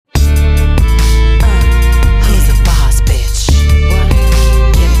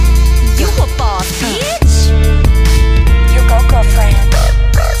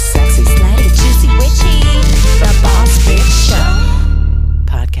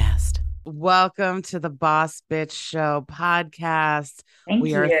welcome to the Boss Bitch Show podcast. Thank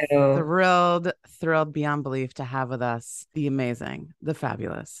We are you. thrilled beyond belief to have with us the amazing, the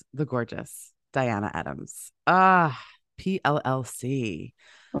fabulous, the gorgeous Diana Adams. PLLC.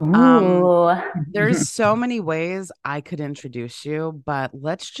 Um, Ooh. there's so many ways I could introduce you, but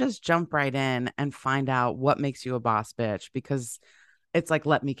let's just jump right in and find out what makes you a boss bitch because it's like,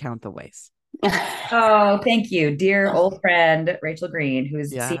 let me count the ways. Oh, thank you, dear old friend Rachel Green,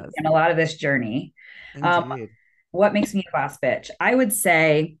 who's seen Yes, in a lot of this journey. Um, indeed. what makes me a boss bitch? I would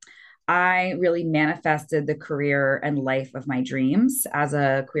say I really manifested the career and life of my dreams as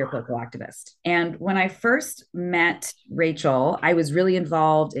a queer political activist. And when I first met Rachel, I was really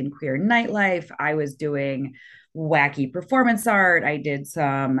involved in queer nightlife. I was doing wacky performance art. I did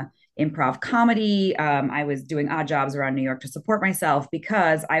some improv comedy. I was doing odd jobs around New York to support myself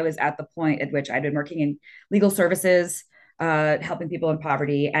because I was at the point at which I'd been working in legal services, helping people in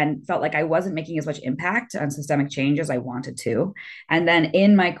poverty, and felt like I wasn't making as much impact on systemic change as I wanted to. And then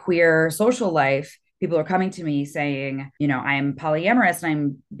in my queer social life, people are coming to me saying, I'm polyamorous and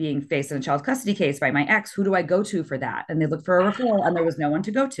I'm being faced in a child custody case by my ex. Who do I go to for that? And they look for a referral, and there was no one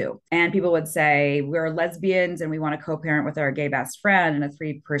to go to. And people would say, we're lesbians and we want to co parent with our gay best friend in a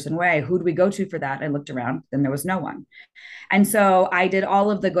 3-person way. Who do we go to for that? I looked around, and there was no one. And so I did all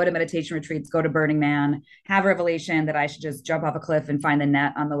of the go to meditation retreats, go to Burning Man, have a revelation that I should just jump off a cliff and find the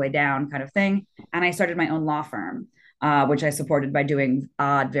net on the way down kind of thing. And I started my own law firm, which I supported by doing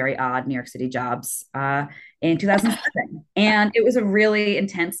very odd New York City jobs in 2007. And it was a really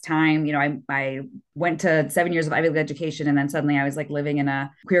intense time. I went to 7 years of Ivy League education, and then suddenly I was like living in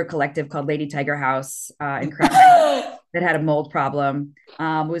a queer collective called Lady Tiger House in Crown that had a mold problem,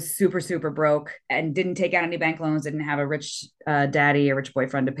 was super, super broke and didn't take out any bank loans, didn't have a rich daddy, a rich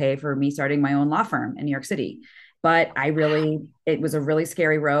boyfriend to pay for me starting my own law firm in New York City. But it was a really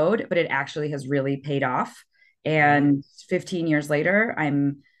scary road, but it actually has really paid off. Wow. And 15 years later,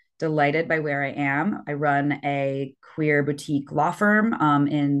 I'm delighted by where I am. I run a queer boutique law firm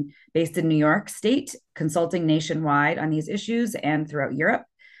based in New York State, consulting nationwide on these issues and throughout Europe.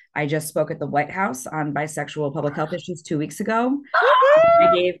 I just spoke at the White House on bisexual public health issues 2 weeks ago. I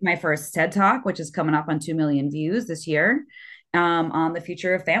Woohoo! gave my first TED Talk, which is coming up on 2 million views this year, on the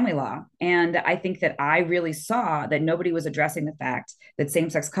future of family law. And I think that I really saw that nobody was addressing the fact that same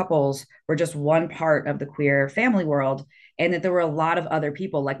sex couples were just one part of the queer family world, and that there were a lot of other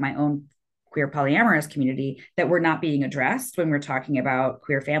people, like my own queer polyamorous community, that were not being addressed when we're talking about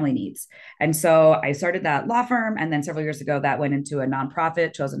queer family needs. And so I started that law firm. And then several years ago, that went into a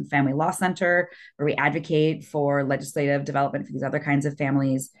nonprofit, Chosen Family Law Center, where we advocate for legislative development for these other kinds of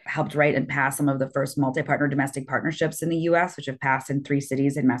families, helped write and pass some of the first multi-partner domestic partnerships in the US, which have passed in 3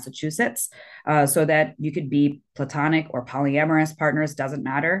 cities in Massachusetts, so that you could be platonic or polyamorous partners, doesn't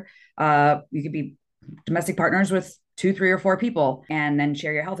matter. You could be domestic partners with 2, 3, or 4 people, and then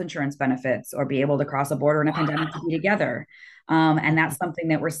share your health insurance benefits or be able to cross a border in a pandemic to be together. And that's something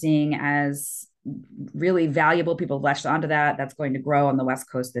that we're seeing as really valuable. People latched onto that. That's going to grow on the West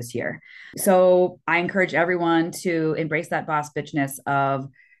Coast this year. So I encourage everyone to embrace that boss bitchness of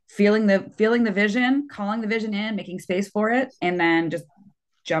feeling the vision, calling the vision in, making space for it, and then just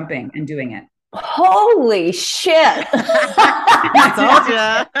jumping and doing it. Holy shit. I told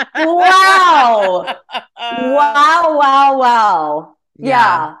you. Wow. Wow, wow, wow.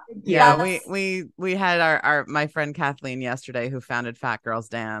 Yeah. Yeah. Yeah, You. we had our my friend Kathleen yesterday who founded Fat Girls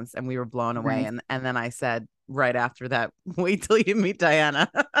Dance, and we were blown away. Nice. And then I said right after that, wait till you meet Diana.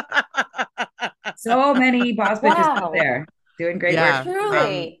 So many boss bitches out Wow. there doing great work. Yeah,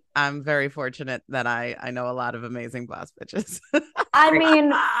 Truly. I'm very fortunate that I know a lot of amazing boss bitches. I Great.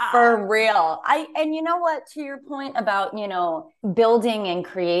 mean, for real. And you know what, to your point about, building and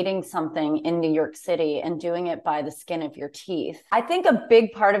creating something in New York City and doing it by the skin of your teeth. I think a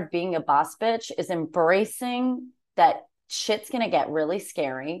big part of being a boss bitch is embracing that shit's going to get really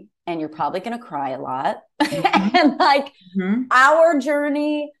scary and you're probably going to cry a lot. Mhm. And like Mhm. our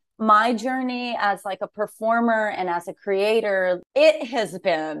journey, my journey as like a performer and as a creator, it has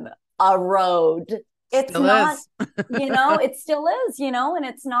been a road. It's Still not, is. it still is, and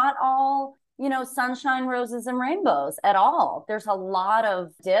it's not all, sunshine, roses, and rainbows at all. There's a lot of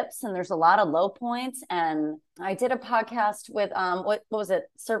dips and there's a lot of low points. And I did a podcast with what was it?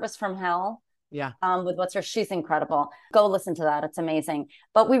 Service from Hell. Yeah. With what's her, she's incredible. Go listen to that. It's amazing.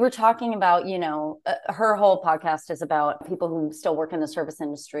 But we were talking about, her whole podcast is about people who still work in the service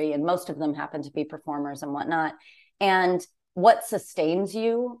industry, and most of them happen to be performers and whatnot. And what sustains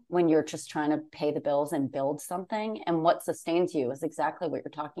you when you're just trying to pay the bills and build something, and what sustains you is exactly what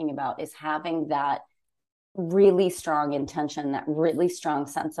you're talking about, is having that really strong intention, that really strong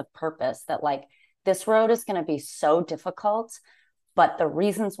sense of purpose that like this road is going to be so difficult, but the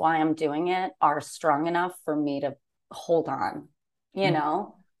reasons why I'm doing it are strong enough for me to hold on, you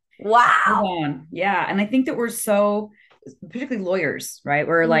know? Wow. Hold on. Yeah. And I think that we're so, particularly lawyers, right?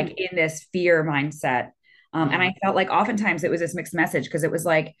 We're like in this fear mindset. And I felt like oftentimes it was this mixed message because it was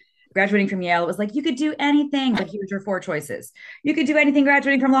like graduating from Yale, it was like, you could do anything, but here's your 4 choices. You could do anything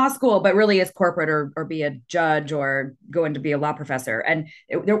graduating from law school, but really it's corporate or be a judge or go in to be a law professor. And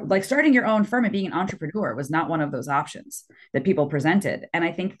like starting your own firm and being an entrepreneur was not one of those options that people presented. And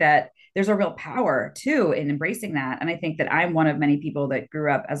I think that there's a real power too in embracing that. And I think that I'm one of many people that grew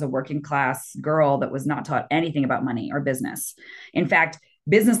up as a working class girl that was not taught anything about money or business. In fact,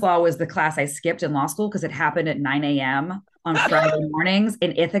 business law was the class I skipped in law school because it happened at 9 a.m. on Friday mornings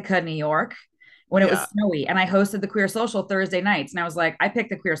in Ithaca, New York, when it was snowy. And I hosted the Queer Social Thursday nights. And I was like, I picked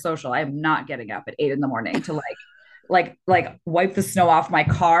the Queer Social. I am not getting up at 8 in the morning to like wipe the snow off my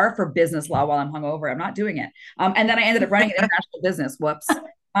car for business law while I'm hungover. I'm not doing it. And then I ended up running an international business. Whoops.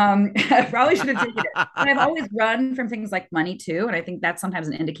 I probably should have taken it. But I've always run from things like money too. And I think that's sometimes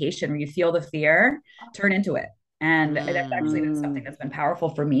an indication where you feel the fear, turn into it. And that's actually been something that's been powerful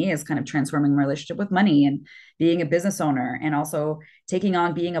for me is kind of transforming my relationship with money and being a business owner and also taking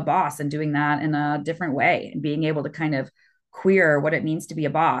on being a boss and doing that in a different way and being able to kind of queer what it means to be a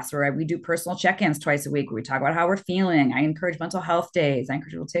boss. Or we do personal check-ins twice a week where we talk about how we're feeling. I encourage mental health days. I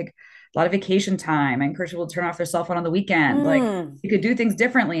encourage people to take a lot of vacation time. I encourage people to turn off their cell phone on the weekend. Like you could do things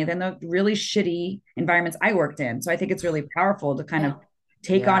differently than the really shitty environments I worked in. So I think it's really powerful to kind of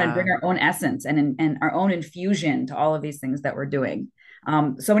take on and bring our own essence and our own infusion to all of these things that we're doing.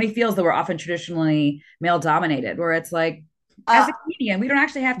 So many fields that were often traditionally male dominated, where it's like, as a comedian, we don't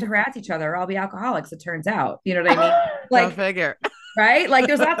actually have to harass each other or all be alcoholics, it turns out. You know what I mean? Like, Go figure. Right? Like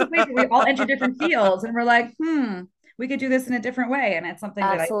there's lots of ways where we all enter different fields and we're like, we could do this in a different way. And it's something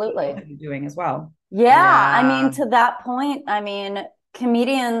that I am doing as well. Yeah. I mean, to that point, I mean,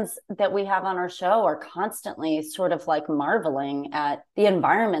 comedians that we have on our show are constantly sort of like marveling at the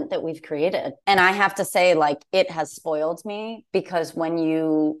environment that we've created. And I have to say, like, it has spoiled me because when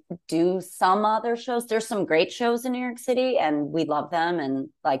you do some other shows, there's some great shows in New York City and we love them and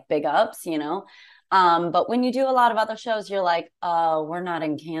like big ups, you know. But when you do a lot of other shows, you're like, oh, we're not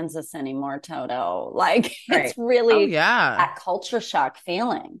in Kansas anymore, Toto. Like it's really that culture shock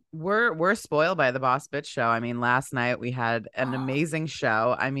feeling. We're spoiled by the Boss Bitch show. I mean, last night we had an amazing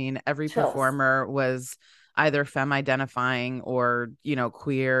show. I mean, every performer was either femme identifying or, you know,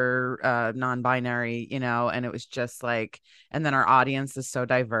 queer, non-binary, you know, and it was just like, and then our audience is so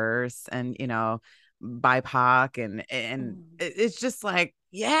diverse and, you know, BIPOC and it's just like,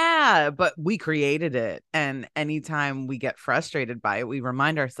 yeah, but we created it. And anytime we get frustrated by it, we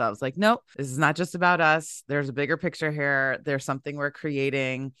remind ourselves like, nope, this is not just about us. There's a bigger picture here. There's something we're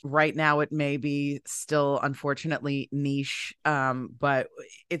creating right now. It may be still, unfortunately, niche, but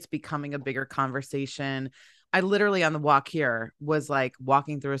it's becoming a bigger conversation. I literally on the walk here was like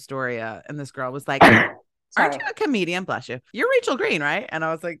walking through Astoria and this girl was like, aren't you a comedian? Bless you. You're Rachel Green, right? And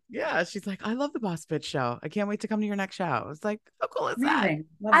I was like, yeah. She's like, I love the Boss Bitch show. I can't wait to come to your next show. I was like, how cool is that?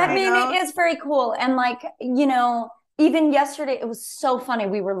 I mean, it is very cool. And like, you know, even yesterday, it was so funny.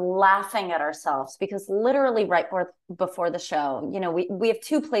 We were laughing at ourselves because literally right before the show, you know, we have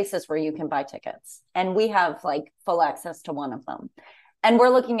 2 places where you can buy tickets and we have like full access to one of them. And we're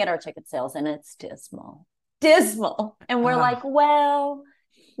looking at our ticket sales and it's dismal. And we're like, well,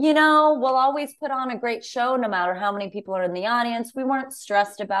 you know, we'll always put on a great show no matter how many people are in the audience. We weren't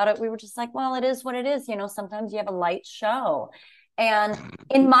stressed about it. We were just like, well, it is what it is. You know, sometimes you have a light show. And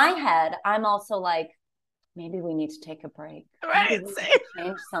in my head, I'm also like, maybe we need to take a break. Right.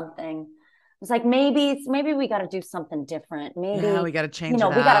 Change something. It's like, maybe we got to do something different. Maybe we got to change, you know,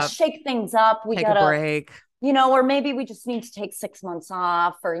 we got to shake things up. We got to break, you know, or maybe we just need to take 6 months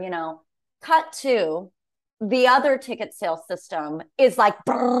off or, you know, cut to the other ticket sales system is like,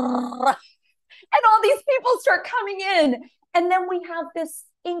 and all these people start coming in. And then we have this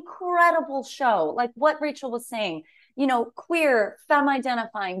incredible show, like what Rachel was saying, you know, queer, femme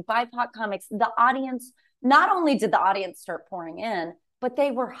identifying, BIPOC comics. The audience, not only did the audience start pouring in, but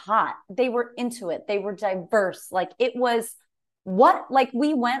they were hot. They were into it. They were diverse. Like it was like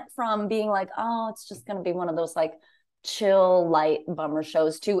we went from being like, oh, it's just going to be one of those like chill, light bummer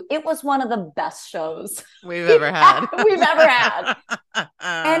shows to it was one of the best shows we've ever had.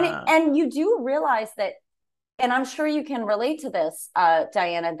 And you do realize that, and I'm sure you can relate to this,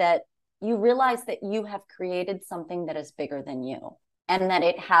 Diana, that you realize that you have created something that is bigger than you and that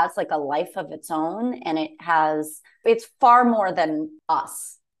it has like a life of its own and it's far more than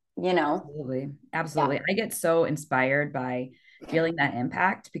us. you know? Absolutely. Yeah. Absolutely. I get so inspired by feeling that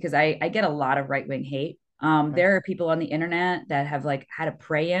impact because I get a lot of right-wing hate. Okay. There are people on the internet that have like had a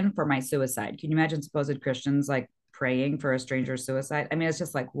pray in for my suicide. Can you imagine supposed Christians like praying for a stranger's suicide? I mean, it's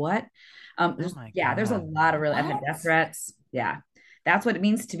just like, what? Oh my There's a God. lot of really, I've had What? death threats. Yeah. That's what it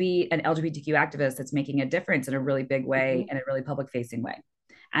means to be an LGBTQ activist that's making a difference in a really big way, Mhm. in a really public facing way.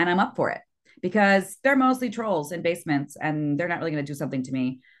 And I'm up for it because they're mostly trolls in basements and they're not really going to do something to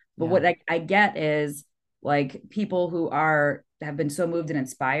me. But Yeah. what I get is like people who are have been so moved and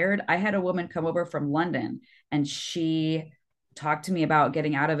inspired. I had a woman come over from London and she talked to me about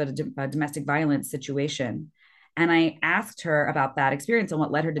getting out of a domestic violence situation. And I asked her about that experience and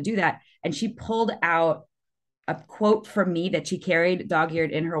what led her to do that. And she pulled out a quote from me that she carried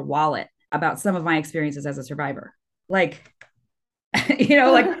dog-eared in her wallet about some of my experiences as a survivor. Like,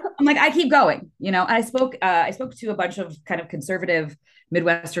 like I'm like, I keep going. I spoke to a bunch of kind of conservative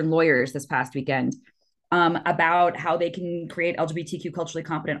Midwestern lawyers this past weekend about how they can create LGBTQ culturally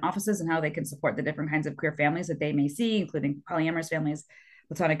competent offices and how they can support the different kinds of queer families that they may see, including polyamorous families,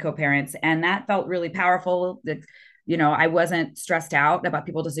 platonic co-parents. And that felt really powerful. That, I wasn't stressed out about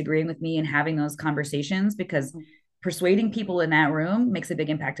people disagreeing with me and having those conversations because persuading people in that room makes a big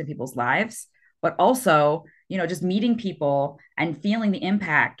impact in people's lives. But also, just meeting people and feeling the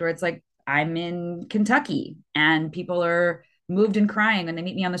impact, or it's like I'm in Kentucky and people are moved and crying when they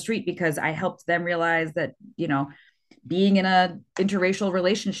meet me on the street because I helped them realize that, being in a interracial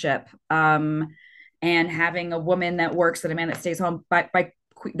relationship and having a woman that works and a man that stays home by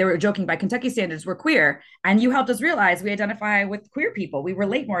they were joking by Kentucky standards, we're queer. And you helped us realize we identify with queer people. We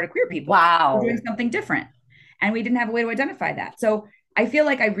relate more to queer people. We're doing Wow. something different. And we didn't have a way to identify that. So I feel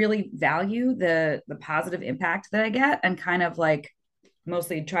like I really value the positive impact that I get and kind of like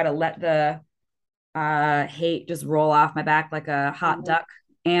mostly try to let the hate just roll off my back like a hot Mhm. duck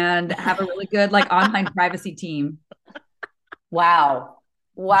and have a really good like online privacy team. Wow.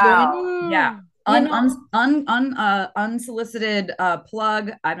 Join, Wow. yeah. You know, Unsolicited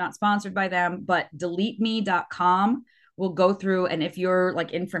plug. I'm not sponsored by them, but deleteme.com will go through. And if your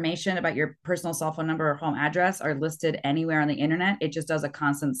like information about your personal cell phone number or home address are listed anywhere on the internet, it just does a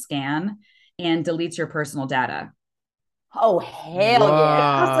constant scan and deletes your personal data. oh, hell It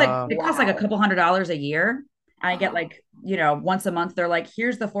yeah. costs like Whoa. it costs like a Wow. couple $100s a year. I get like, once a month, they're like,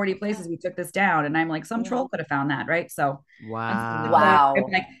 here's the 40 places we took this down. And I'm like, some Yeah. troll could have found that, right? So Wow. I'm Wow.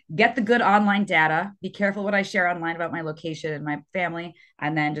 like, get the good online data, be careful what I share online about my location and my family,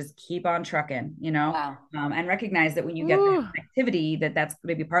 and then just keep on trucking, Wow. and recognize that when you get that Woo. activity, that's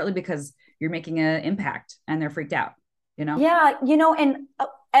maybe partly because you're making an impact and they're freaked out, you know? Yeah, and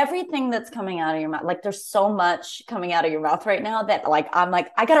everything that's coming out of your mouth, like there's so much coming out of your mouth right now that like I'm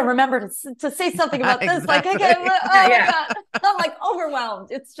like I gotta remember to say something about this. Like I get, Exactly. Yeah, oh my yeah. God, I'm like overwhelmed.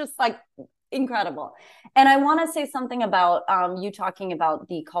 It's just like incredible. And I want to say something about you talking about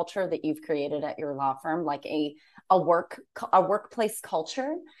the culture that you've created at your law firm, like a workplace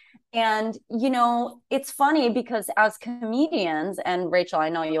culture. And it's funny because as comedians, and Rachel, I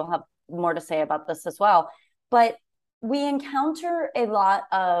know you'll have more to say about this as well, but we encounter a lot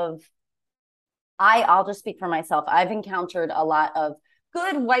of I'll just speak for myself. I've encountered a lot of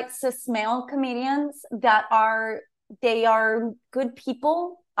good white cis male comedians that they are good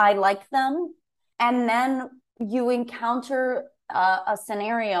people. I like them. And then you encounter a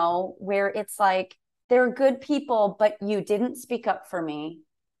scenario where it's like they're good people, but you didn't speak up for me.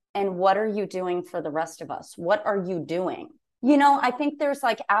 And what are you doing for the rest of us? What are you doing? I think there's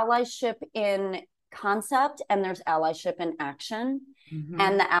like allyship in concept and there's allyship in action. Mm-hmm.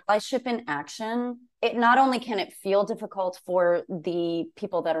 And the allyship in action, it not only can it feel difficult for the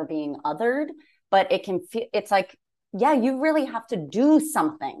people that are being othered, but it can feel it's like, yeah, you really have to do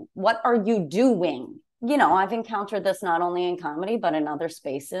something. What are you doing? I've encountered this not only in comedy, but in other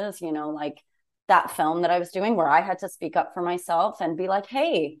spaces, like that film that I was doing where I had to speak up for myself and be like,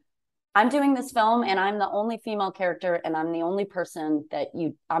 hey, I'm doing this film and I'm the only female character and I'm the only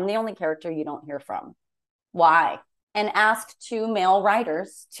I'm the only character you don't hear from. Why? And ask two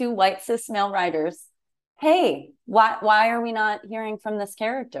white cis male writers, hey, why are we not hearing from this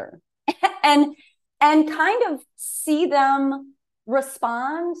character? and and kind of see them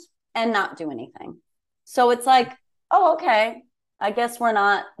respond and not do anything. So it's like, oh, okay. I guess we're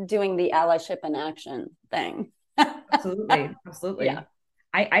not doing the allyship in action thing. Absolutely. Yeah. Absolutely.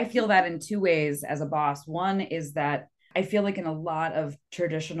 I feel that in two ways as a boss. One is that I feel like in a lot of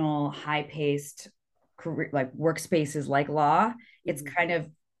traditional high paced career, like workspaces like law, it's Mhm. kind of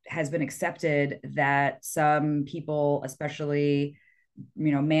has been accepted that some people, especially,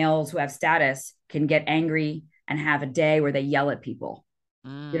 males who have status, can get angry and have a day where they yell at people. You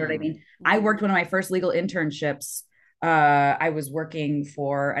know what I Mm. mean? I worked one of my first legal internships. I was working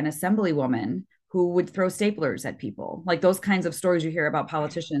for an assemblywoman who would throw staplers at people. Like those kinds of stories you hear about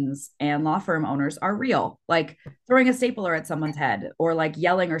politicians and law firm owners are real. Like throwing a stapler at someone's head or like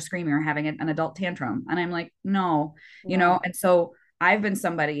yelling or screaming or having an adult tantrum. And I'm like, no, you know? And so I've been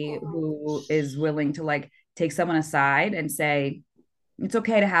somebody who is willing to like take someone aside and say, it's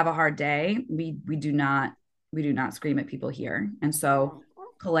okay to have a hard day. We do not scream at people here. And so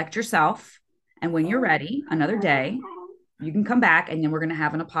collect yourself. And when you're ready, another day, you can come back and then we're going to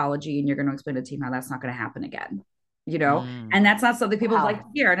have an apology and you're going to explain to the team how that's not going to happen again. You know, Mm. and that's not something people like to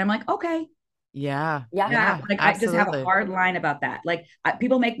hear. And I'm like, okay, Yeah. yeah, like I just have a Absolutely. hard line about that. Like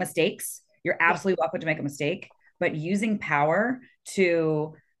people make mistakes. You're absolutely welcome to make a mistake, but using power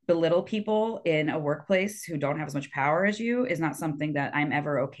to belittle people in a workplace who don't have as much power as you is not something that I'm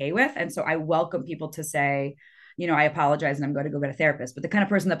ever okay with. And so I welcome people to say, you know, I apologize and I'm going to go get a therapist. But the kind of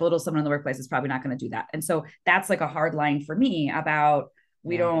person that belittles someone in the workplace is probably not going to do that. And so that's like a hard line for me about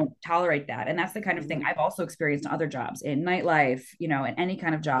we Yeah. don't tolerate that. And that's the kind of thing I've also experienced in other jobs, in nightlife, you know, in any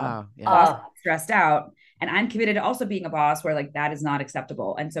kind of job. Oh, yeah. Boss stressed out. And I'm committed to also being a boss where like that is not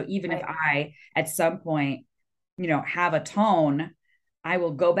acceptable. And so even if I at some point, you know, have a tone, I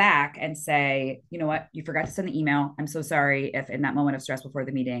will go back and say, you know what, you forgot to send the email. I'm so sorry if in that moment of stress before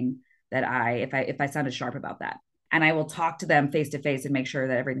the meeting that if I sounded sharp about that. And I will talk to them face to face and make sure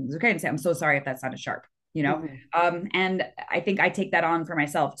that everything's okay and say, I'm so sorry if that sounded sharp, you know? And I think I take that on for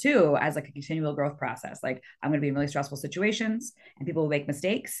myself too, as like a continual growth process. Like I'm going to be in really stressful situations and people will make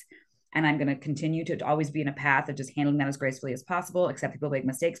mistakes. And I'm going to continue to always be in a path of just handling that as gracefully as possible, accept people make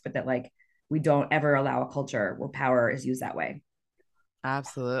mistakes, but that like we don't ever allow a culture where power is used that way.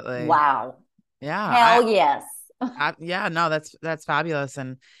 Absolutely. Wow. Yeah. Hell yes. Yeah, no, that's fabulous.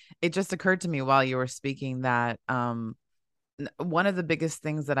 And it just occurred to me while you were speaking that one of the biggest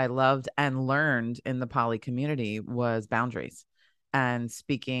things that I loved and learned in the poly community was boundaries and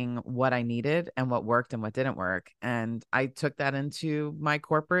speaking what I needed and what worked and what didn't work. And I took that into my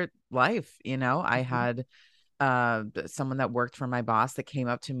corporate life. You know, I had someone that worked for my boss that came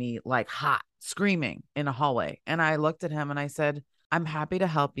up to me like hot, screaming in a hallway. And I looked at him and I said, I'm happy to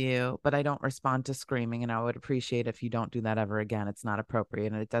help you, but I don't respond to screaming. And I would appreciate if you don't do that ever again. It's not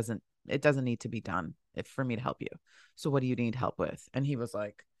appropriate. And it doesn't need to be done for me to help you. So what do you need help with? And he was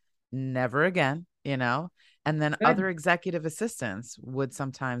like, never again, you know? And then other executive assistants would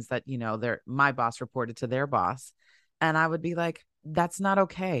sometimes that, you know, my boss reported to their boss. And I would be like, that's not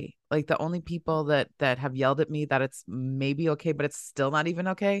okay. Like the only people that have yelled at me that it's maybe okay, but it's still not even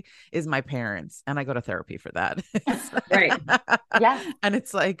okay is my parents. And I go to therapy for that. Right. Yeah. And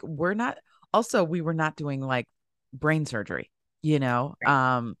it's like, we were not doing like brain surgery, you know?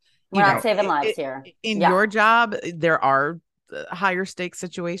 Right. We're not saving lives here. In your job, there are higher stakes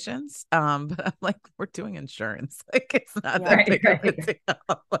situations. But I'm like, we're doing insurance. Like it's not that big of a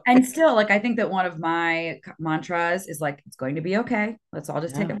deal. And still, like I think that one of my mantras is like, it's going to be okay. Let's all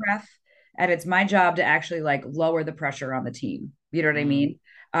just take a breath. And it's my job to actually like lower the pressure on the team. You know what I mean?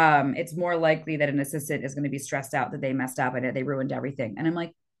 It's more likely that an assistant is going to be stressed out that they messed up and they ruined everything. And I'm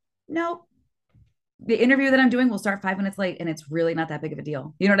like, no, the interview that I'm doing will start 5 minutes late and it's really not that big of a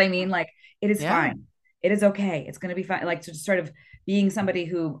deal. You know what I mean? Like it is fine. It is okay. It's going to be fine. Like to just sort of being somebody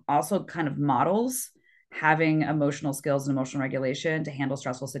who also kind of models having emotional skills and emotional regulation to handle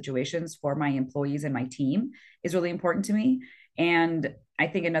stressful situations for my employees and my team is really important to me. And I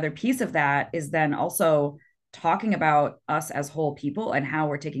think another piece of that is then also talking about us as whole people and how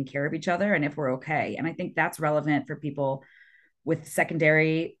we're taking care of each other and if we're okay. And I think that's relevant for people with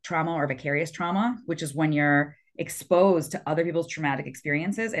secondary trauma or vicarious trauma, which is when you're exposed to other people's traumatic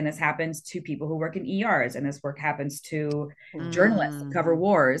experiences. And this happens to people who work in ERs, and this work happens to journalists who cover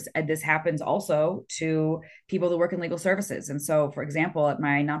wars. And this happens also to people that work in legal services. And so, for example, at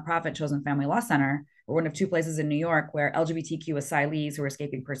my nonprofit Chosen Family Law Center, we're one of two places in New York where LGBTQ asylees who are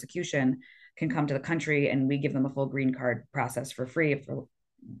escaping persecution can come to the country, and we give them a full green card process for free for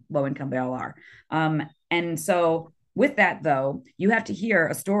low income they all are. And so with that, though, you have to hear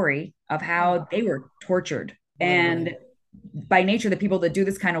a story of how they were tortured. And by nature, the people that do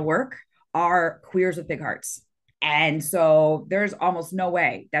this kind of work are queers with big hearts. And so there's almost no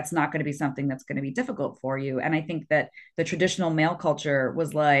way that's not going to be something that's going to be difficult for you. And I think that the traditional male culture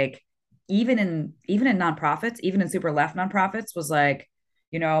was like, even in nonprofits, even in super left nonprofits, was like,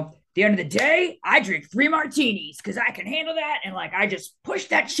 you know, the end of the day, I drink 3 martinis because I can handle that. And like, I just push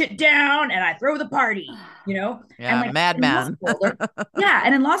that shit down and I throw the party, you know? Yeah, and like, madman.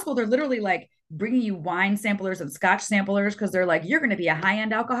 And in law school, they're literally like bringing you wine samplers and scotch samplers because they're like, you're going to be a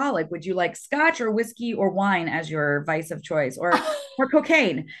high-end alcoholic. Would you like scotch or whiskey or wine as your vice of choice, or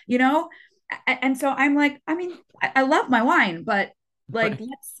cocaine, you know? And so I'm like, I mean, I love my wine, but like,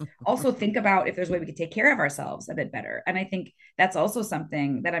 let's also think about if there's a way we could take care of ourselves a bit better. And I think that's also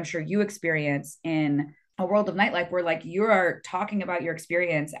something that I'm sure you experience in a world of nightlife, where like you are talking about your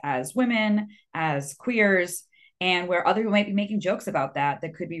experience as women, as queers, and where other people might be making jokes about that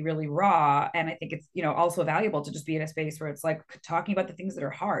could be really raw. And I think it's, you know, also valuable to just be in a space where it's like talking about the things that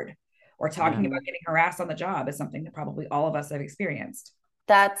are hard, or talking about getting harassed on the job is something that probably all of us have experienced.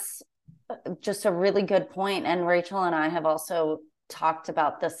 That's just a really good point. And Rachel and I have also talked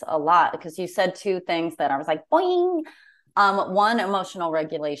about this a lot, because you said two things that I was like, boing. One, emotional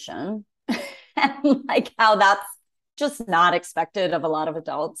regulation, and like how that's just not expected of a lot of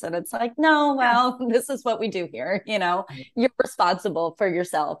adults. And it's like, no, well, this is what we do here. You know, you're responsible for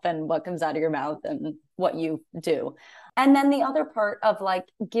yourself and what comes out of your mouth and what you do. And then the other part of like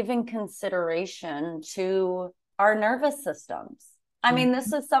giving consideration to our nervous systems. I mean,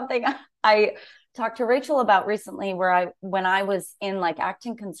 this is something I talked to Rachel about recently, where when I was in like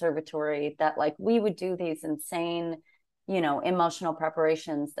acting conservatory, that like we would do these insane, you know, emotional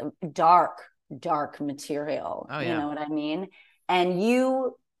preparations, the dark material. Oh, yeah. You know what I mean? And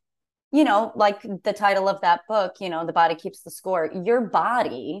you know, like the title of that book, you know, The Body Keeps the Score. Your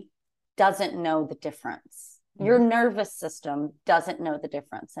body doesn't know the difference. Your nervous system doesn't know the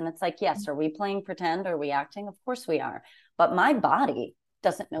difference. And it's like, yes, are we playing pretend? Are we acting? Of course we are. But my body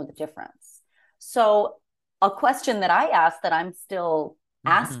doesn't know the difference. So a question that I ask, that I'm still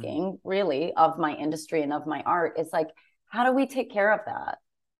asking really of my industry and of my art, is like, how do we take care of that?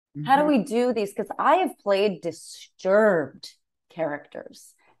 How do we do these? Because I have played disturbed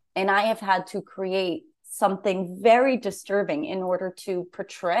characters, and I have had to create something very disturbing in order to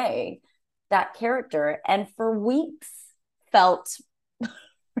portray that character. And for weeks felt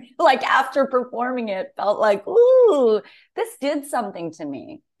like, after performing it, felt like, ooh, this did something to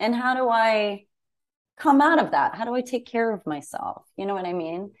me. And how do I come out of that? How do I take care of myself? You know what I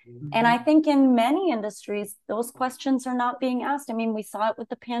mean? And I think in many industries, those questions are not being asked. I mean, we saw it with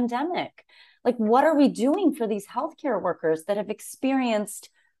the pandemic. Like, what are we doing for these healthcare workers that have experienced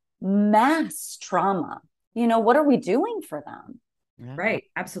mass trauma? You know, what are we doing for them? Yeah. Right.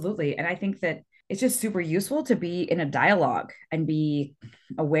 Absolutely. And I think that it's just super useful to be in a dialogue and be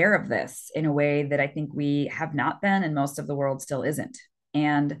aware of this in a way that I think we have not been, and most of the world still isn't.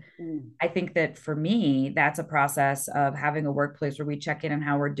 And I think that for me, that's a process of having a workplace where we check in on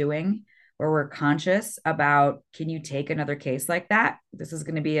how we're doing, where we're conscious about, can you take another case like that? This is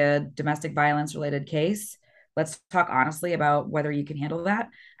going to be a domestic violence related case. Let's talk honestly about whether you can handle that.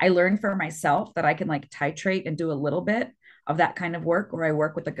 I learned for myself that I can like titrate and do a little bit of that kind of work, where I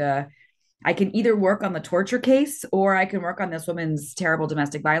work with like I can either work on the torture case, or I can work on this woman's terrible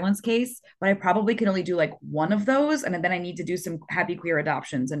domestic violence case, but I probably can only do like one of those. And then I need to do some happy queer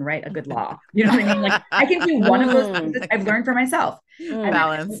adoptions and write a good law. You know what I mean? Like, I can do one of those things that I've learned for myself. And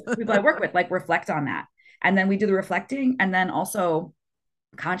balance. People I work with like reflect on that. And then we do the reflecting, and then also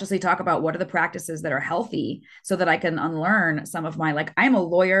consciously talk about what are the practices that are healthy, so that I can unlearn some of my, like, I'm a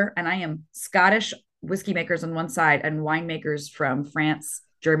lawyer and I am Scottish whiskey makers on one side and winemakers from France,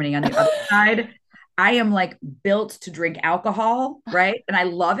 Germany on the other side. I am like built to drink alcohol, right? And I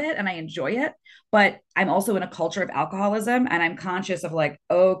love it and I enjoy it, but I'm also in a culture of alcoholism, and I'm conscious of like,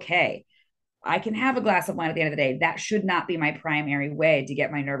 okay, I can have a glass of wine at the end of the day. That should not be my primary way to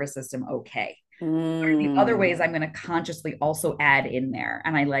get my nervous system okay. The other ways I'm going to consciously also add in there.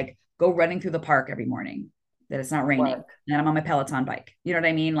 And I like go running through the park every morning that it's not raining, and I'm on my Peloton bike. You know what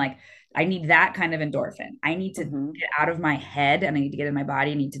I mean? Like, I need that kind of endorphin. I need to get out of my head, and I need to get in my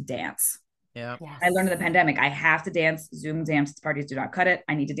body. I need to dance. Yeah. Yes. I learned in the pandemic, I have to dance. Zoom dance parties do not cut it.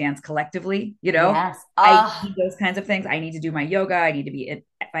 I need to dance collectively, you know? Yes. I need those kinds of things. I need to do my yoga. I need to be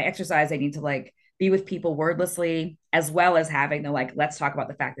my exercise. I need to like be with people wordlessly, as well as having the like, let's talk about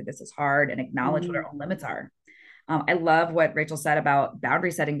the fact that this is hard and acknowledge what our own limits are. I love what Rachel said about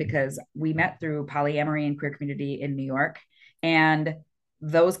boundary setting, because we met through polyamory and queer community in New York, and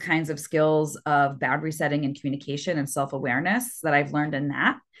those kinds of skills of boundary setting and communication and self-awareness that I've learned in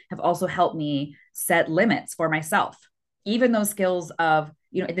that have also helped me set limits for myself. Even those skills of,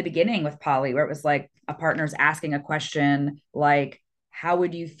 you know, in the beginning with poly, where it was like a partner's asking a question like, how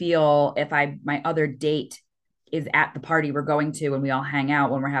would you feel if my other date is at the party we're going to and we all hang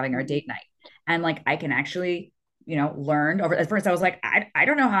out when we're having our date night? And like, I can actually, you know, learned over, at first I was like, I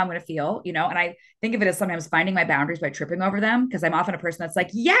don't know how I'm going to feel, you know, and I think of it as sometimes finding my boundaries by tripping over them, because I'm often a person that's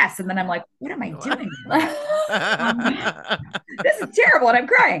like, yes. And then I'm like, what am I doing? this is terrible. And I'm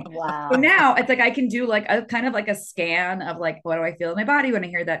crying. Wow. So now it's like, I can do like a kind of like a scan of like, what do I feel in my body when I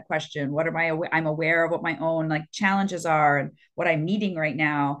hear that question? What am I'm aware of what my own like challenges are and what I'm needing right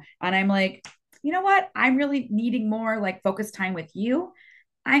now. And I'm like, you know what? I'm really needing more like focused time with you.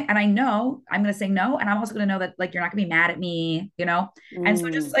 I know I'm going to say no. And I'm also going to know that like, you're not gonna be mad at me, you know? And so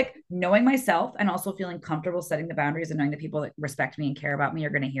just like knowing myself and also feeling comfortable setting the boundaries and knowing the people that respect me and care about me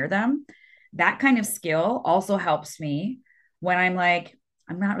are going to hear them. That kind of skill also helps me when I'm like,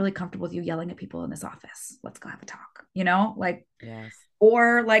 I'm not really comfortable with you yelling at people in this office. Let's go have a talk, you know? Like, Yes.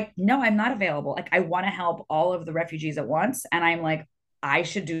 or like, no, I'm not available. Like, I want to help all of the refugees at once. And I'm like, I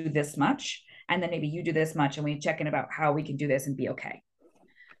should do this much. And then maybe you do this much. And we check in about how we can do this and be okay.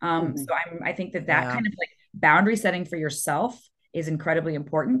 So I think that kind of like boundary setting for yourself is incredibly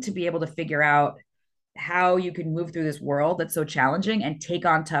important to be able to figure out how you can move through this world that's so challenging and take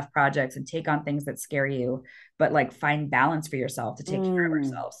on tough projects and take on things that scare you, but like find balance for yourself to take care of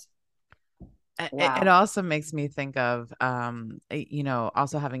ourselves. Wow. It also makes me think of,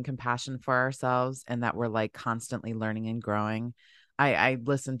 also having compassion for ourselves and that we're like constantly learning and growing. I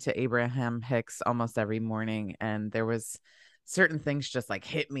listen to Abraham Hicks almost every morning, and there was certain things just like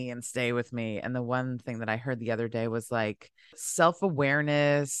hit me and stay with me. And the one thing that I heard the other day was like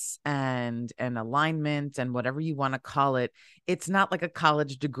self-awareness and alignment and whatever you want to call it. It's not like a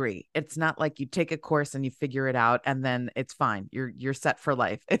college degree. It's not like you take a course and you figure it out and then it's fine. You're set for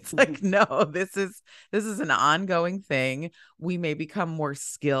life. It's like, no, this is an ongoing thing. We may become more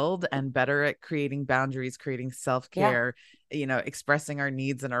skilled and better at creating boundaries, creating self-care, expressing our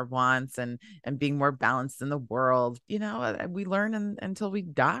needs and our wants and being more balanced in the world. We learn until we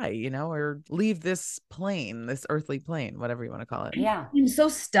die, or leave this plane, this earthly plane, whatever you want to call it. Yeah. I'm so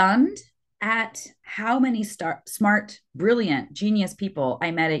stunned at how many smart, brilliant, genius people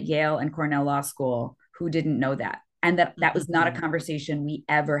I met at Yale and Cornell Law School who didn't know that. And that was not a conversation we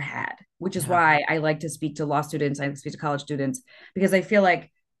ever had, which is why I like to speak to law students. I like to speak to college students, because I feel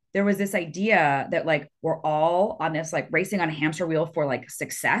like there was this idea that like, we're all on this, like racing on a hamster wheel for like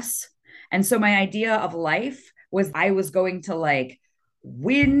success. And so my idea of life was I was going to like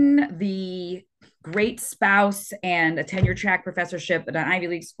win the great spouse and a tenure track professorship at an Ivy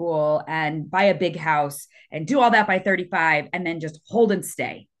League school and buy a big house and do all that by 35 and then just hold and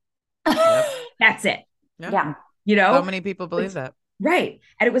stay. Yep. That's it. Yeah. So many people believe that. Right.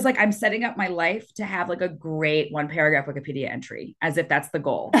 And it was like, I'm setting up my life to have like a great 1-paragraph Wikipedia entry as if that's the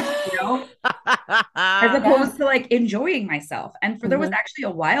goal, as opposed to like enjoying myself. And there was actually a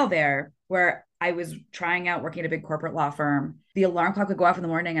while there where I was trying out working at a big corporate law firm. The alarm clock would go off in the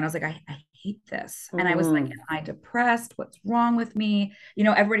morning and I was like, I hate this. And I was like, am I depressed? What's wrong with me?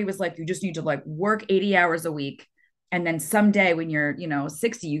 Everybody was like, you just need to like work 80 hours a week. And then someday when you're,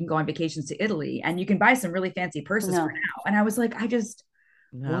 60, you can go on vacations to Italy and you can buy some really fancy purses for now. And I was like,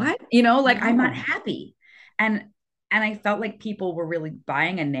 what? I'm not happy. And I felt like people were really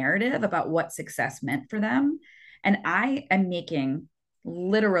buying a narrative about what success meant for them. And I am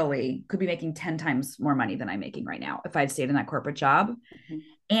literally could be making 10 times more money than I'm making right now if I'd stayed in that corporate job.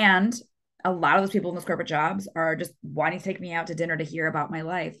 And a lot of those people in those corporate jobs are just wanting to take me out to dinner to hear about my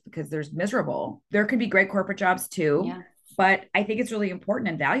life because they're miserable. There can be great corporate jobs too. Yeah. But I think it's really important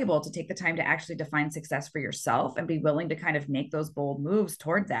and valuable to take the time to actually define success for yourself and be willing to kind of make those bold moves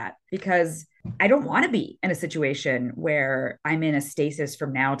toward that, because I don't want to be in a situation where I'm in a stasis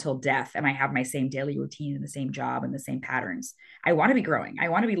from now till death and I have my same daily routine and the same job and the same patterns. I want to be growing. I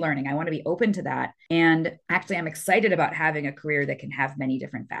want to be learning. I want to be open to that. And actually, I'm excited about having a career that can have many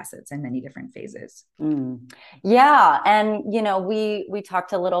different facets and many different phases. Yeah. And, we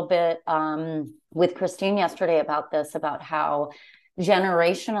talked a little bit with Christine yesterday about this, about how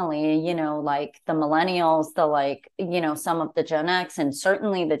generationally, like the millennials, some of the Gen X and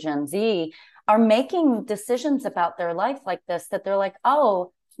certainly the Gen Z are making decisions about their life like this, that they're like,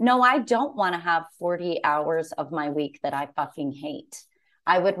 oh, no, I don't want to have 40 hours of my week that I fucking hate.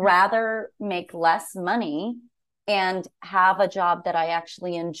 I would rather make less money and have a job that I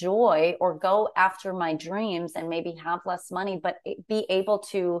actually enjoy, or go after my dreams and maybe have less money, but be able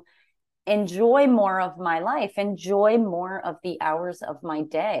to enjoy more of my life, enjoy more of the hours of my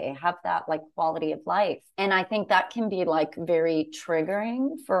day, have that like quality of life. And I think that can be like very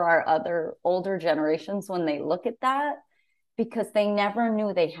triggering for our other older generations when they look at that, because they never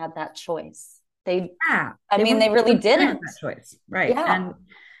knew they had that choice. They really didn't. That choice. Right. Yeah.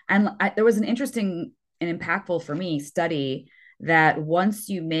 And there was an interesting and impactful for me study that once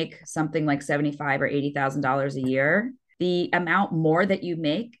you make something like $75,000 or $80,000 a year, the amount more that you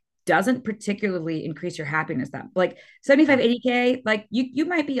make doesn't particularly increase your happiness that like 75, 80K, like you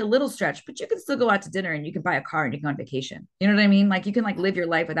might be a little stretched, but you can still go out to dinner and you can buy a car and you can go on vacation. You know what I mean? Like you can like live your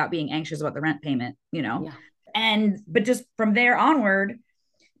life without being anxious about the rent payment, you know? Yeah. And, but just from there onward,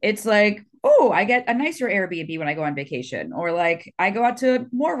 it's like, oh, I get a nicer Airbnb when I go on vacation, or like I go out to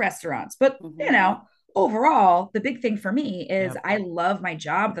more restaurants. But, you know, overall, the big thing for me is I love my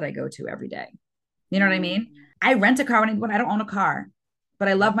job that I go to every day. You know what I mean? I rent a car when I don't own a car, but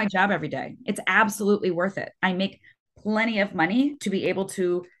I love my job every day. It's absolutely worth it. I make plenty of money to be able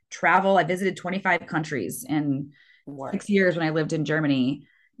to travel. I visited 25 countries in 6 years when I lived in Germany,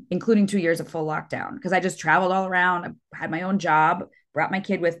 including 2 years of full lockdown, because I just traveled all around. I had my own job, brought my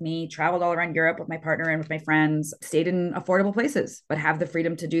kid with me, traveled all around Europe with my partner and with my friends, stayed in affordable places, but have the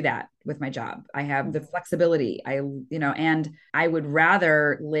freedom to do that with my job. I have the flexibility. And I would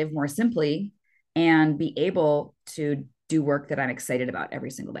rather live more simply and be able to do work that I'm excited about every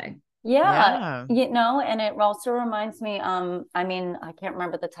single day. Yeah, and it also reminds me, I mean, I can't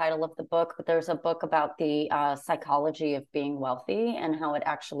remember the title of the book, but there's a book about the psychology of being wealthy and how it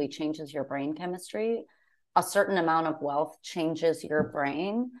actually changes your brain chemistry. A certain amount of wealth changes your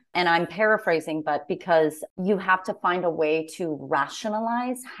brain. And I'm paraphrasing, but because you have to find a way to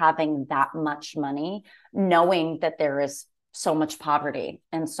rationalize having that much money, knowing that there is so much poverty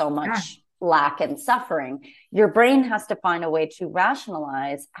and so much lack and suffering, your brain has to find a way to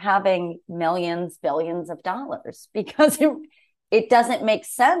rationalize having millions, billions of dollars, because it doesn't make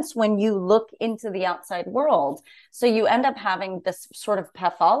sense when you look into the outside world. So you end up having this sort of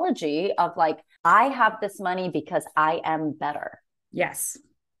pathology of like, I have this money because I am better. Yes.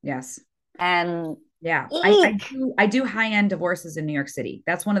 And yeah, I do high-end divorces in New York City.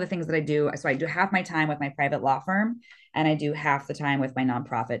 That's one of the things that I do. So I do half my time with my private law firm, and I do half the time with my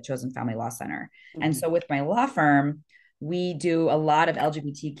nonprofit, Chosen Family Law Center. And so with my law firm, we do a lot of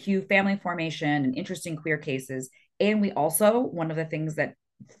LGBTQ family formation and interesting queer cases. And we also, one of the things that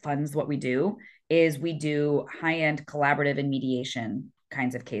funds what we do is we do high-end collaborative and mediation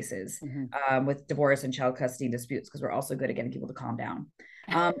kinds of cases with divorce and child custody disputes, because we're also good at getting people to calm down.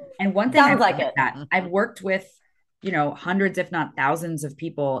 And one thing I've worked with, hundreds, if not thousands of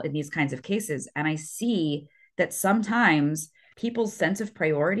people in these kinds of cases. And I see that sometimes people's sense of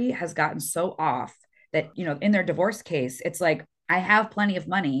priority has gotten so off that, in their divorce case, it's like, I have plenty of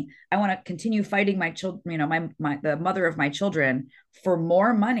money. I want to continue fighting my children, the mother of my children, for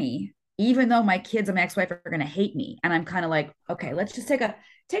more money, even though my kids and my ex-wife are going to hate me. And I'm kind of like, okay, let's just take a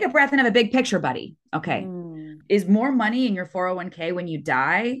breath and have a big picture, buddy. Okay. Is more money in your 401k when you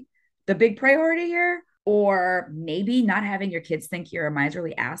die the big priority here? Or maybe not having your kids think you're a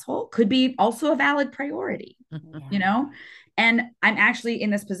miserly asshole could be also a valid priority, And I'm actually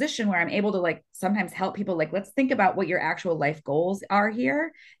in this position where I'm able to like sometimes help people, like, let's think about what your actual life goals are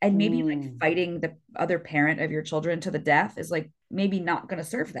here. And maybe like fighting the other parent of your children to the death is like maybe not going to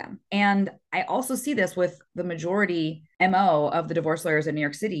serve them. And I also see this with the majority MO of the divorce lawyers in New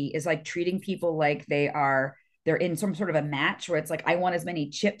York City is like treating people like they're in some sort of a match where it's like, I want as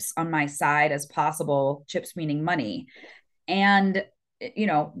many chips on my side as possible, chips meaning money. And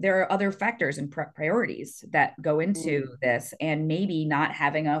there are other factors and priorities that go into this, and maybe not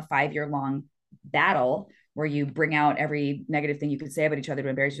having a 5-year long battle where you bring out every negative thing you could say about each other to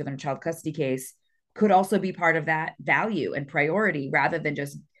embarrass each other in a child custody case could also be part of that value and priority, rather than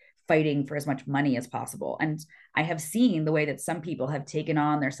just fighting for as much money as possible. And I have seen the way that some people have taken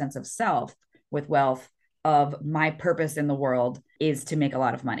on their sense of self with wealth, of my purpose in the world is to make a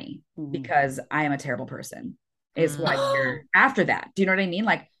lot of money because I am a terrible person, is what I hear after that. Do you know what I mean?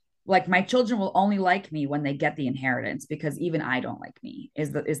 Like my children will only like me when they get the inheritance, because even I don't like me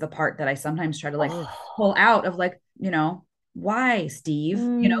is the part that I sometimes try to like pull out of like, why, Steve?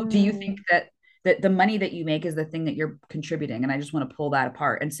 Do you think that the money that you make is the thing that you're contributing? And I just want to pull that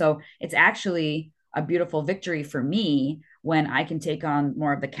apart. And so it's actually a beautiful victory for me when I can take on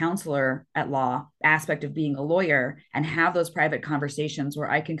more of the counselor at law aspect of being a lawyer and have those private conversations where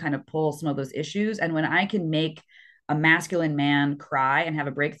I can kind of pull some of those issues. And when I can make a masculine man cry and have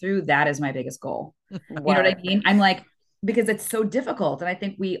a breakthrough, that is my biggest goal. You know what I mean? I'm like, because it's so difficult. And I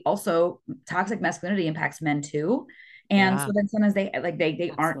think toxic masculinity impacts men too. And so then sometimes they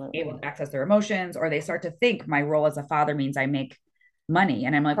aren't able to access their emotions, or they start to think my role as a father means I make money.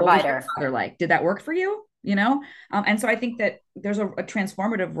 And I'm like, well, did that work for you? And so I think that there's a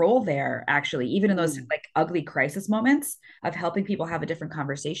transformative role there, actually, even in those like ugly crisis moments, of helping people have a different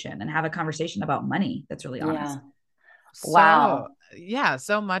conversation and have a conversation about money that's really honest. Wow.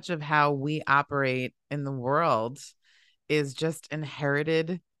 So much of how we operate in the world is just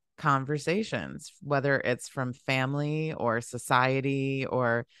inherited conversations, whether it's from family or society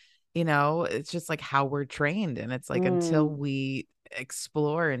or it's just like how we're trained. And it's like until we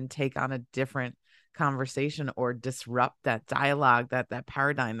explore and take on a different conversation or disrupt that dialogue, that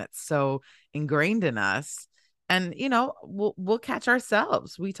paradigm that's so ingrained in us. And we'll catch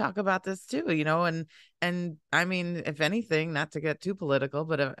ourselves. We talk about this too, and I mean, if anything, not to get too political,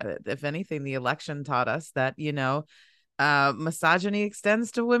 but if anything, the election taught us that misogyny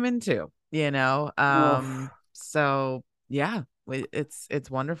extends to women too. So yeah,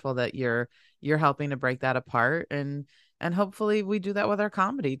 it's wonderful that you're helping to break that apart, and hopefully we do that with our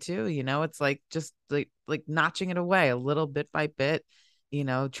comedy too. It's like just like notching it away a little bit by bit,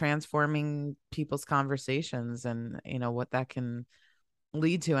 transforming people's conversations and what that can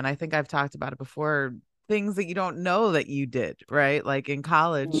lead to. And I think I've talked about it before, things that you don't know that you did, right? Like in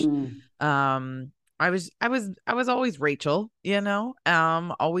college, I was always Rachel,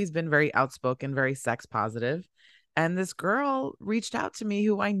 always been very outspoken, very sex positive. And this girl reached out to me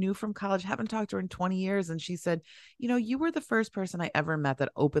who I knew from college, haven't talked to her in 20 years. And she said, you were the first person I ever met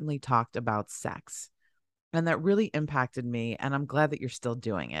that openly talked about sex. And that really impacted me. And I'm glad that you're still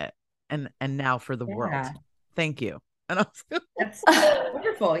doing it. And now for the world. Thank you. And I was like, that's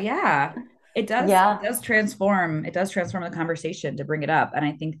wonderful. Yeah. It does. Yeah. It does transform. It does transform the conversation to bring it up. And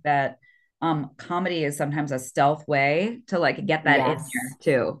I think that comedy is sometimes a stealth way to like get that in there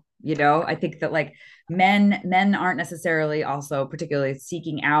too. I think that like men aren't necessarily also particularly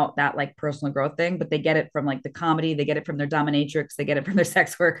seeking out that like personal growth thing, but they get it from like the comedy, they get it from their dominatrix, they get it from their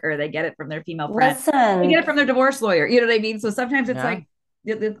sex worker, they get it from their female friend, they get it from their divorce lawyer. You know what I mean? So sometimes it's like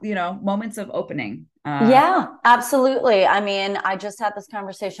moments of opening. Yeah, absolutely. I mean, I just had this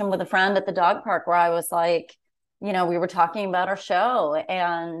conversation with a friend at the dog park where I was like, we were talking about our show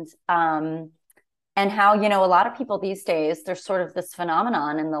and how, a lot of people these days, there's sort of this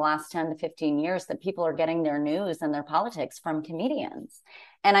phenomenon in the last 10 to 15 years that people are getting their news and their politics from comedians.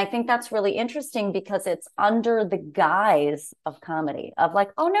 And I think that's really interesting because it's under the guise of comedy, of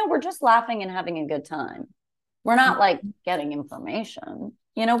like, oh no, we're just laughing and having a good time. We're not like getting information.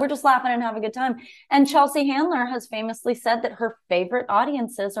 We're just laughing and having a good time. And Chelsea Handler has famously said that her favorite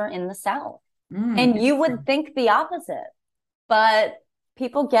audiences are in the South. And you would think the opposite, but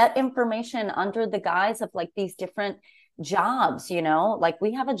people get information under the guise of like these different jobs, like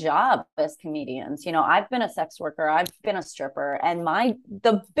we have a job as comedians. I've been a sex worker, I've been a stripper, and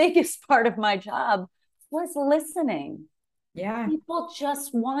the biggest part of my job was listening. Yeah. People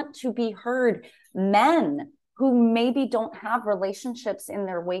just want to be heard. Men who maybe don't have relationships in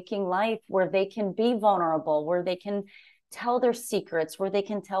their waking life where they can be vulnerable, where they can tell their secrets, where they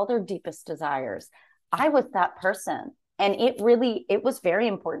can tell their deepest desires. I was that person. And it was very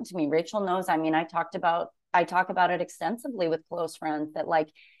important to me. Rachel knows, I mean, I talk about it extensively with close friends that like,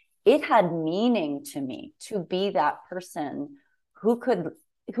 it had meaning to me to be that person who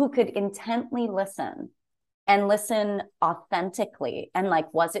could intently listen and listen authentically. And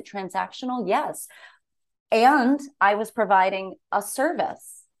like, was it transactional? Yes. And I was providing a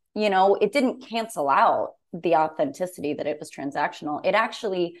service. It didn't cancel out the authenticity that it was transactional. It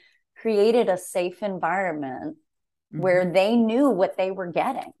actually created a safe environment where they knew what they were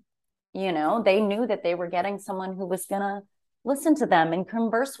getting. They knew that they were getting someone who was going to listen to them and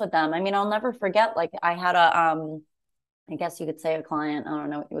converse with them. I mean, I'll never forget, like I had I guess you could say a client, I don't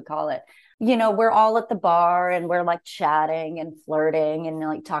know what you would call it. We're all at the bar and we're like chatting and flirting and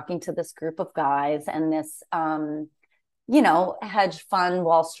like talking to this group of guys and this, hedge fund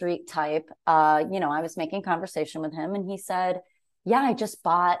Wall Street type. I was making conversation with him and he said, yeah, I just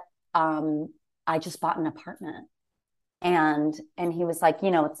bought an apartment. And he was like,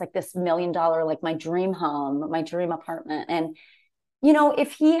 it's like this $1 million, like my dream home, my dream apartment. And,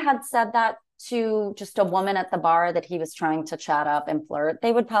 if he had said that to just a woman at the bar that he was trying to chat up and flirt,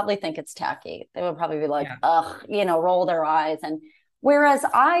 they would probably think it's tacky. They would probably be like, ugh, roll their eyes. And whereas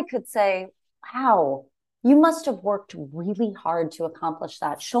I could say, wow, you must have worked really hard to accomplish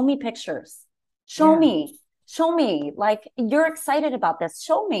that. Show me pictures. Show me, like you're excited about this.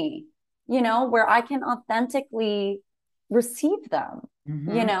 Show me, where I can authentically receive them,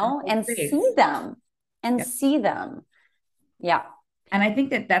 and see them and see them. Yeah. And I think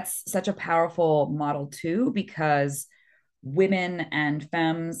that that's such a powerful model too, because women and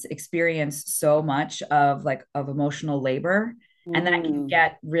femmes experience so much of emotional labor, and that can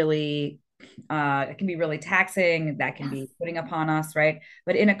get really, it can be really taxing. That can be putting upon us, right?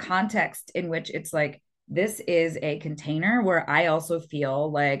 But in a context in which it's like, this is a container where I also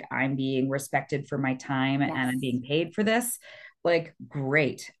feel like I'm being respected for my time and I'm being paid for this. Like,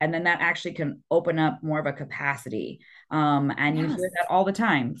 great. And then that actually can open up more of a capacity And you hear that all the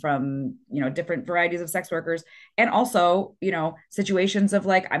time from, different varieties of sex workers. And also, situations of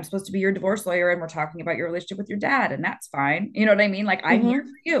like, I'm supposed to be your divorce lawyer and we're talking about your relationship with your dad, and that's fine. You know what I mean? Like, I'm here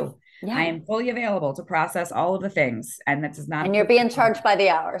for you. Yeah. I am fully available to process all of the things. And this is not, and you're being charged by the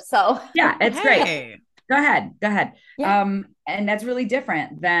hour. So yeah, it's great. Go ahead. Yeah. And that's really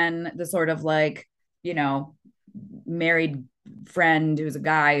different than the sort of like, married friend who's a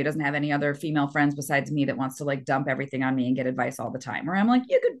guy who doesn't have any other female friends besides me that wants to like dump everything on me and get advice all the time. Where I'm like,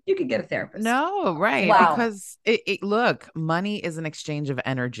 you could get a therapist. No, right. Wow. Because look, money is an exchange of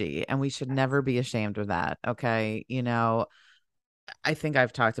energy and we should never be ashamed of that. Okay. I think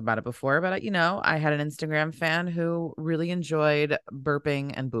I've talked about it before, but I had an Instagram fan who really enjoyed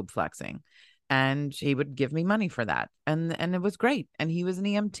burping and boob flexing, and he would give me money for that. And it was great. And he was an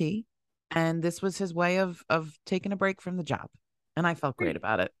EMT, and this was his way of taking a break from the job. And I felt great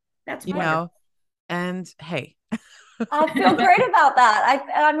about it. That's and hey, I feel great about that.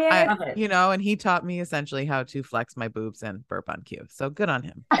 I mean, and he taught me essentially how to flex my boobs and burp on cue. So good on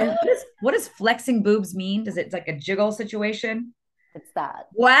him. And what does flexing boobs mean? Does it like a jiggle situation? It's that.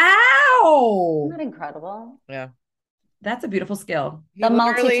 Wow. Isn't that incredible? Yeah. That's a beautiful skill. The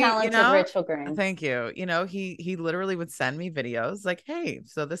multi-talented Rachel Green. Thank you. He literally would send me videos like, hey,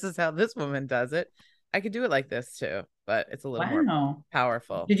 so this is how this woman does it. I could do it like this too, but it's a little more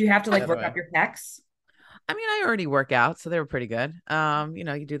powerful. Did you have to like work up your pecs? I mean, I already work out, so they were pretty good.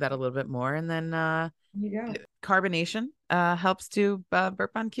 You do that a little bit more, and then you go. Carbonation helps to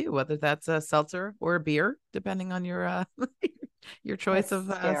burp on cue, whether that's a seltzer or a beer, depending on your your choice of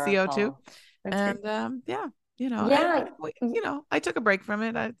CO2. And I took a break from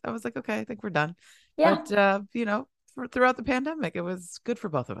it. I was like, okay, I think we're done. Yeah. But throughout the pandemic, it was good for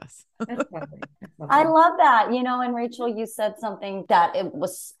both of us. That's lovely. I love that. And Rachel, you said something that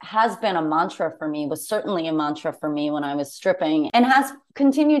has been a mantra for me, was certainly a mantra for me when I was stripping, and has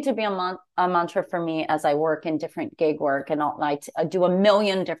continued to be a mantra for me as I work in different gig work and I do a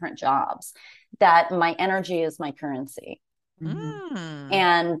million different jobs, that my energy is my currency. Mm.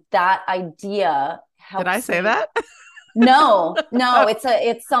 And that idea helps. Did I say that? No,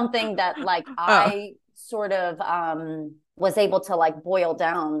 it's something that like I sort of was able to like boil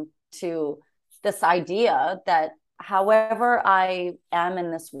down to this idea that however I am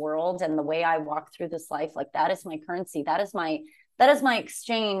in this world and the way I walk through this life, like that is my currency. That is my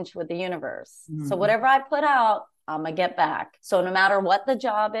exchange with the universe. Mm-hmm. So whatever I put out, I'm gonna get back. So no matter what the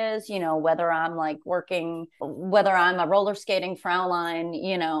job is, whether I'm like working, whether I'm a roller skating Fraulein,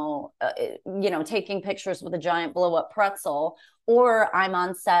 taking pictures with a giant blow up pretzel, or I'm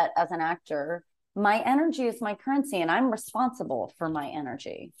on set as an actor, my energy is my currency and I'm responsible for my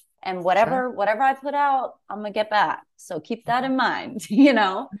energy. And whatever I put out, I'm gonna get back. So keep that in mind,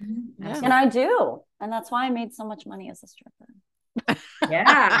 Yeah. And I do. And that's why I made so much money as a stripper.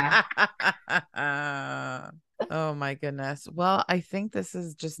 Yeah. Oh my goodness. Well, I think this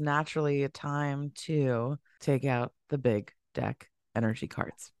is just naturally a time to take out the big deck energy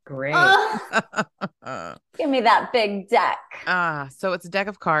cards. Great. Give me that big deck. So it's a deck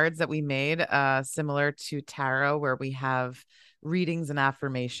of cards that we made similar to tarot, where we have readings and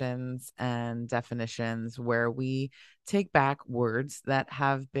affirmations and definitions, where we take back words that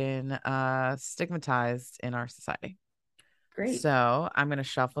have been stigmatized in our society. Great. So I'm going to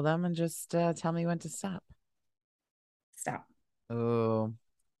shuffle them and just tell me when to stop. Stop. Oh,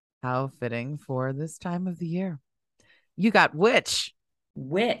 how fitting for this time of the year. You got witch.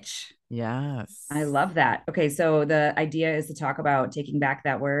 Witch. Yes. I love that. Okay, so the idea is to talk about taking back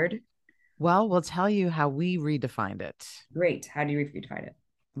that word. Well, we'll tell you how we redefined it. Great. How do you redefine it?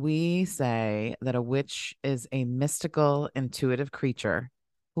 We say that a witch is a mystical, intuitive creature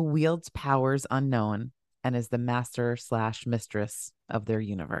who wields powers unknown and is the master/mistress of their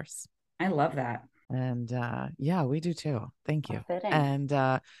universe. I love that. And yeah, we do too. Thank you. Fitting.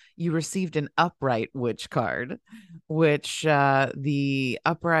 And you received an upright witch card, which the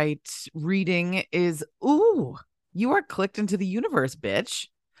upright reading is, ooh, you are clicked into the universe, bitch.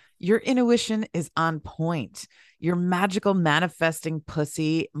 Your intuition is on point. Your magical manifesting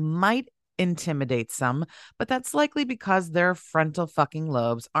pussy might intimidate some, but that's likely because their frontal fucking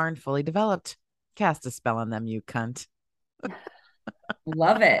lobes aren't fully developed. Cast a spell on them, you cunt.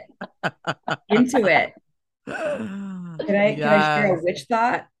 Love it. Into it. Can I share a witch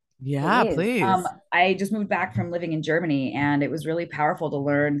thought? Yeah, please. I just moved back from living in Germany, and it was really powerful to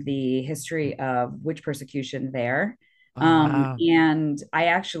learn the history of witch persecution there. Wow. And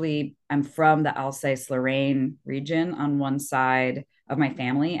I'm from the Alsace-Lorraine region on one side of my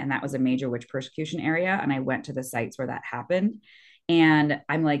family, and that was a major witch persecution area. And I went to the sites where that happened. And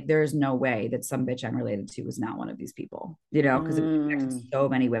I'm like, there's no way that some bitch I'm related to was not one of these people, you know, because it affected so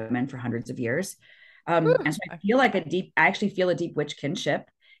many women for hundreds of years. And so I actually feel a deep witch kinship.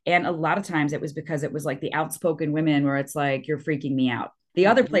 And a lot of times it was because it was like the outspoken women where it's like, you're freaking me out. The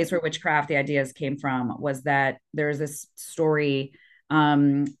other place where witchcraft, the ideas came from was that there's this story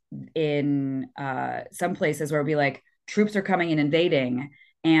in some places where it'd be like troops are coming and invading,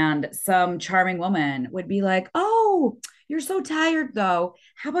 and some charming woman would be like, "Oh, you're so tired though.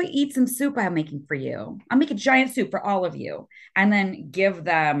 How about you eat some soup I'm making for you? I'll make a giant soup for all of you." And then give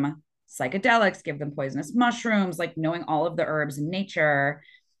them psychedelics, give them poisonous mushrooms, like knowing all of the herbs in nature.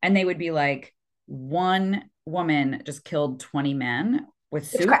 And they would be like, one woman just killed 20 men with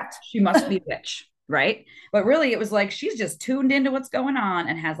soup. She must be a witch, right? But really, it was like she's just tuned into what's going on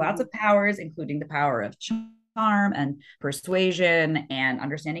and has lots of powers, including the power of charm and persuasion and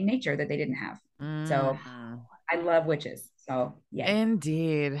understanding nature that they didn't have. So I love witches. So yeah.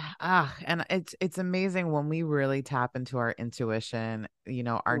 Indeed. And it's amazing when we really tap into our intuition, you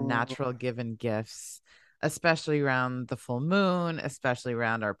know, our natural given gifts, especially around the full moon, especially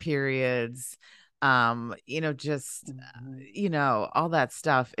around our periods. You know, just you know, all that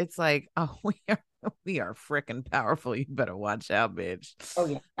stuff. It's like, oh, we are freaking powerful. You better watch out, bitch. Oh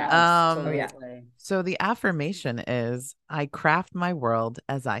yeah. Absolutely. So the affirmation is, I craft my world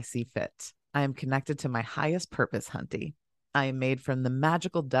as I see fit. I am connected to my highest purpose, Hunty. I am made from the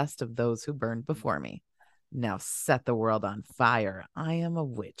magical dust of those who burned before me. Now set the world on fire. I am a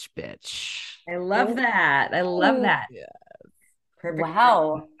witch, bitch. I love that. I love that. Yeah. Perfect.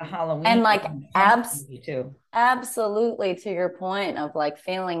 Wow. Halloween. And like absolutely to your point of like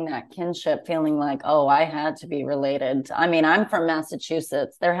feeling that kinship, feeling like, oh, I had to be related. I mean, I'm from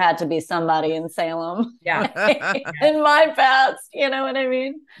Massachusetts. There had to be somebody in Salem. Yeah. In my past, you know what I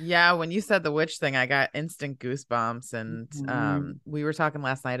mean? Yeah, when you said the witch thing, I got instant goosebumps. And we were talking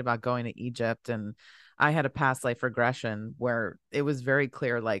last night about going to Egypt, and I had a past life regression where it was very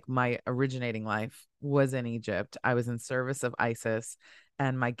clear, like my originating life was in Egypt. I was in service of Isis,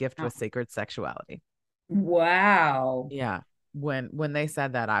 and my gift was sacred sexuality. Wow. Yeah. When they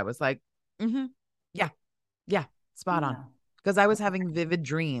said that, I was like, yeah, spot on. Because I was having vivid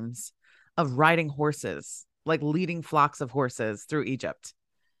dreams of riding horses, like leading flocks of horses through Egypt.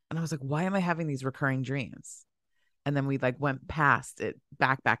 And I was like, why am I having these recurring dreams? And then we like went past it,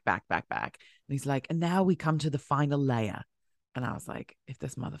 back. And he's like, and now we come to the final layer. And I was like, if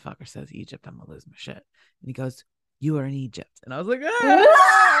this motherfucker says Egypt, I'm gonna lose my shit. And he goes, you are in Egypt. And I was like,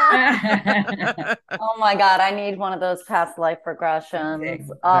 oh my God, I need one of those past life regressions.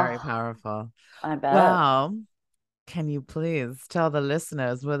 Very powerful. I bet. Well, can you please tell the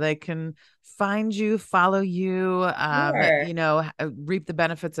listeners where they can find you, follow you, you know, reap the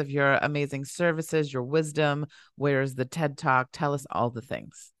benefits of your amazing services, your wisdom? Where's the TED Talk? Tell us all the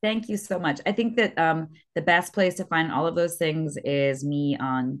things. Thank you so much. I think that the best place to find all of those things is me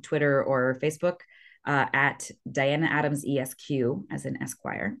on Twitter or Facebook at Diana Adams ESQ, as in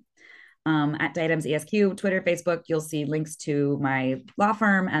Esquire. At Diana Adams ESQ, Twitter, Facebook, you'll see links to my law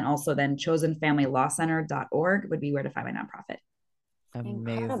firm, and also then chosenfamilylawcenter.org would be where to find my nonprofit. Amazing.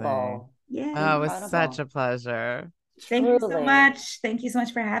 Incredible. Yeah. Oh, it was such a pleasure. Thank you so much. Thank you so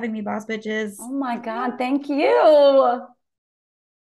much for having me, boss bitches. Oh my God. Thank you.